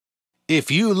If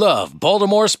you love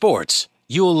Baltimore sports,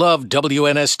 you'll love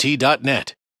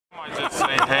WNST.net. I might just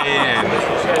say hey and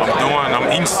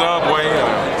I'm eating Subway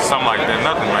or something like that.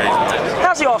 Nothing major.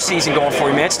 How's the offseason going for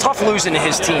you, man? It's tough losing to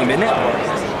his team, isn't it?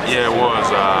 Yeah, it was.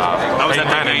 I was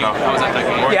at that game.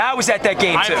 Yeah, I was at that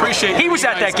game too. I appreciate he was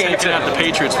at that game too. At the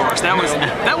Patriots for us. That was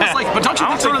like. But don't you I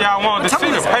don't think y'all wanted to see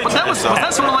the Patriots. Was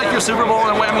that sort of like your Super Bowl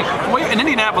in a way? I mean, in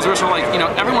Indianapolis, we're sort of like,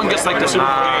 everyone gets like the Super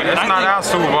Bowl game. It's not our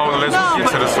Super Bowl unless we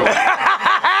get to the Super Bowl.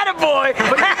 Attaboy!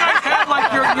 But you guys had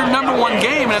like your number one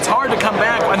game, and it's hard to come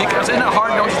back. I think isn't it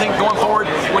hard, don't you think, going forward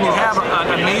when you have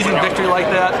an amazing victory like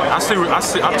that? I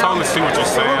totally see what you're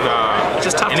saying.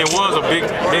 Just tough. And it was a big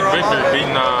victory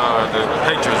beating the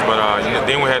Patriots, but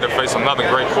then we had to face another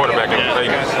great quarterback in the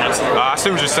Patriots. I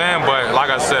see what you're saying, but like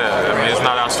I said, it's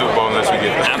not our Super Bowl unless we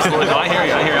get there. Absolutely, I hear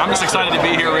you. I'm just excited to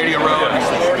be here, Radio Row, and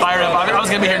fired up. I was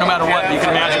going to be here no matter what. You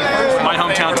can imagine my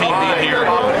hometown team being here,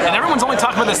 and everyone's only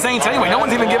talking about the Saints anyway. No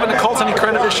one's even giving the Colts any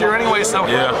credit this year anyway. So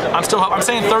yeah. I'm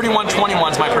saying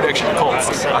 31-21 is my prediction. Colts.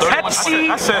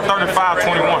 Pepsi. I said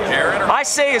 35-21. I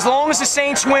say as long as the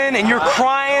Saints win and you're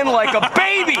crying like a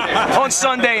baby on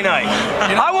Sunday night.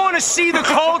 I want to see the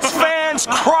Colts fans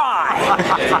cry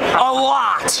a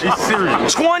lot. He's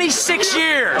serious. 26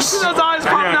 years. See those eyes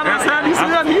popping out of his head? You see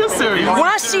that? He is serious. When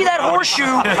I see that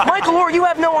horseshoe, Michael Oher, you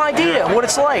have no idea what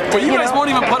it's like. Well, you guys won't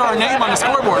even put our name on the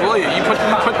scoreboard, will you? You put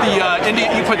the Indy.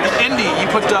 You put the Indy. You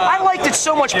put. I liked it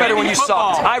so much better when you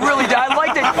sucked. I really did. I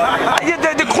liked it.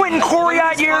 The Quentin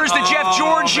Coriat years, the Jeff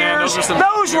George years.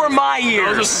 Those were my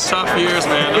years. Those are some tough years,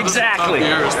 man. Exactly.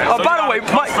 Years. By the way,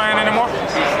 fan anymore?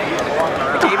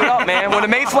 Gave it up, man. When the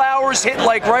Mayflowers hit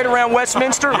like right around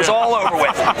Westminster, it was all over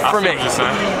with for me.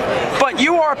 But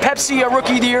you are Pepsi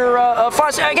Rookie of the Year.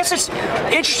 I guess it's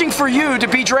interesting for you to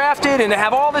be drafted and to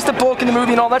have all this, the book and the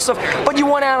movie and all that stuff. But you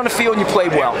went out on the field and you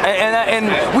played well. And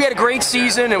we had a great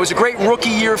season. It was a great rookie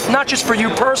year, not just for you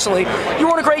personally. You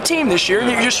were on a great team this year.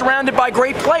 You're surrounded by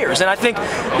great players, and I think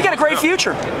you got a great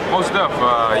future. Most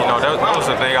definitely. That was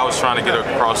the thing I was trying to get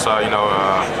across.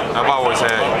 I've always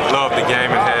loved the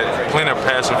game and had plenty of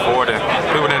passion for it, and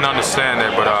people didn't understand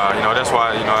that. But that's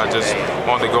why I just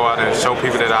wanted to go out and show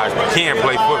people that I can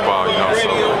play football.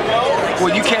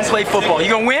 Well, you can play football. You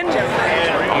gonna win?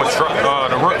 I'm a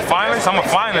finalist. I'm a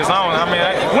finalist.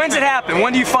 When's it happen?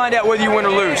 When do you find out whether you win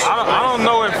or lose? I don't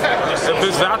know if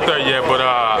it's out there yet, but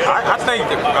I think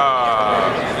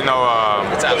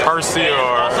Percy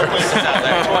or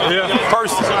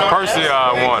Percy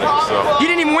won it. So. You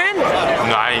didn't even win?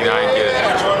 No, I ain't get it.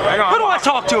 Who do I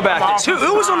talk to about this?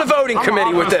 Who was on the voting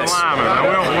committee with this?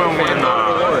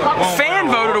 Fan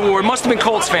voted award. Must have been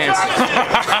Colts fans.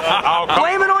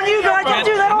 Blame it on you guys. You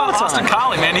do that all the time. Austin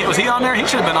Collie, man. Was he on there? He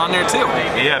should have been on there too.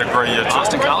 He had a great year too.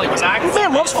 Austin Collie was active.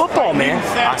 Man loves football, man.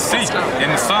 I see. In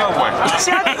the Subway.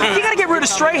 See, you got to get rid of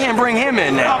Strahan, bring him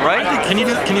in now, right? Can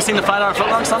you sing the $5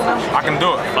 footlong song now? I can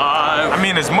do it.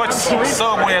 As much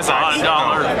Subway as I eat.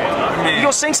 You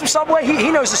gonna sing some Subway?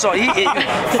 He knows the song.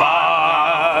 $5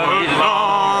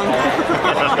 long.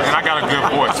 And I got a good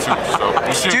voice too,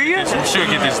 so do you? You should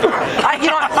get this done.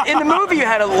 In the movie you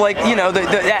had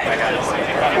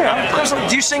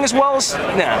do you sing as well as?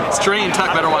 No. Stray and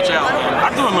Tuck better watch out.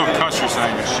 I do a little country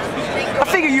singing. I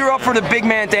figure you're up for the big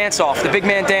man dance-off, the big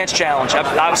man dance challenge.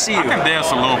 I'll see you. I can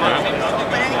dance a little bit. I can do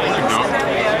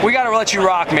it. We got to let you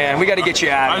rock, man. We got to get you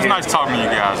out of here. It's nice talking to you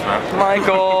guys, man.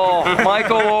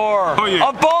 Michael Oher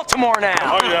of Baltimore now.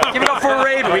 Oh, yeah. Give it up for a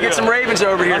Raven. We get some Ravens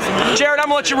over here. Jared, I'm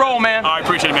going to let you roll, man. I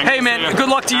appreciate it, man. Hey, man, good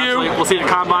luck to you. We'll see you at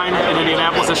Combine in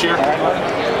Indianapolis this year.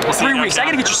 3 weeks. I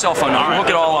got to get your cell phone number. Look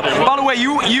it all up. By the way,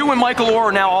 you and Michael Oher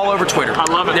are now all over Twitter. I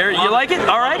love it. You like it?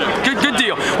 All right. Good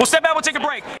deal. We'll step out. We'll take a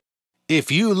break. If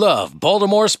you love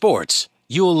Baltimore sports,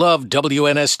 you'll love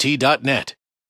WNST.net.